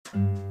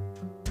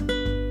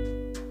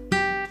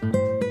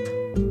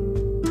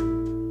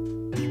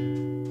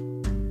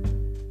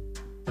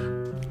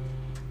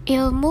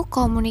Ilmu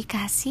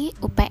Komunikasi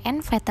UPN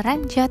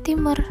Veteran Jawa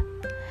Timur,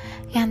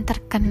 yang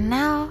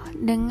terkenal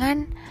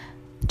dengan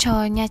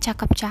cowoknya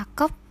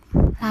cakep-cakep,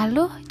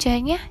 lalu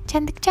ceweknya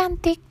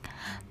cantik-cantik.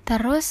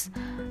 Terus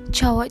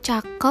cowok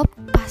cakep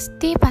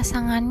pasti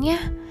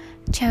pasangannya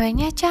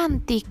ceweknya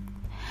cantik.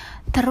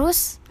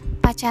 Terus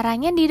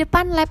pacarannya di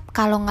depan lab,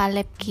 kalau nggak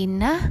lab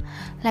kina,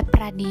 lab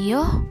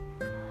radio,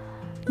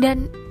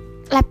 dan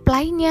lab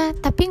lainnya.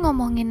 Tapi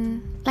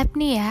ngomongin lab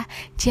nih ya,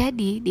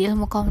 jadi di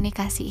ilmu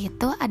komunikasi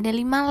itu ada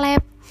 5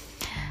 lab.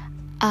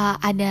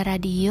 Ada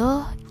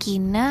radio,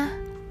 kina,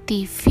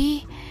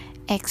 TV,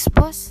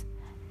 expose,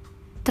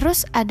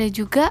 terus ada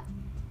juga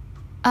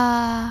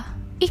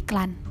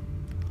iklan,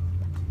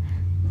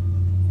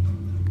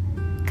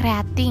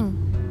 creating.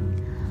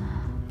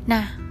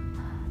 Nah,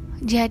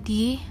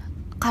 jadi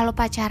kalau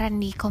pacaran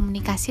di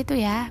komunikasi tuh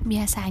ya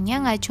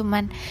biasanya nggak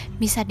cuman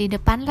bisa di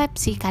depan lab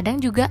sih,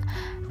 kadang juga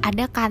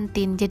ada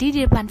kantin. Jadi di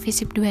depan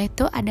Visip 2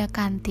 itu ada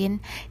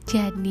kantin.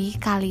 Jadi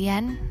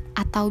kalian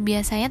atau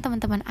biasanya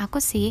teman-teman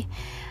aku sih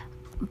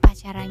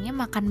pacarannya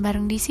makan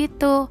bareng di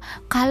situ.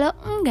 Kalau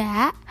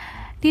enggak,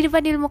 di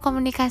depan ilmu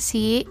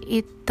komunikasi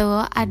itu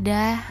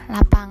ada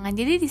lapangan.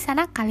 Jadi di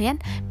sana kalian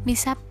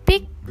bisa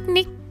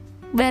piknik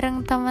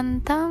bareng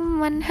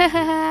teman-teman.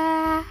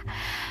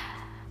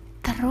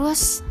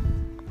 Terus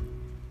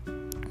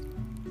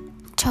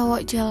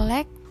cowok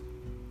jelek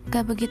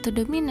gak begitu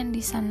dominan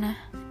di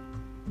sana.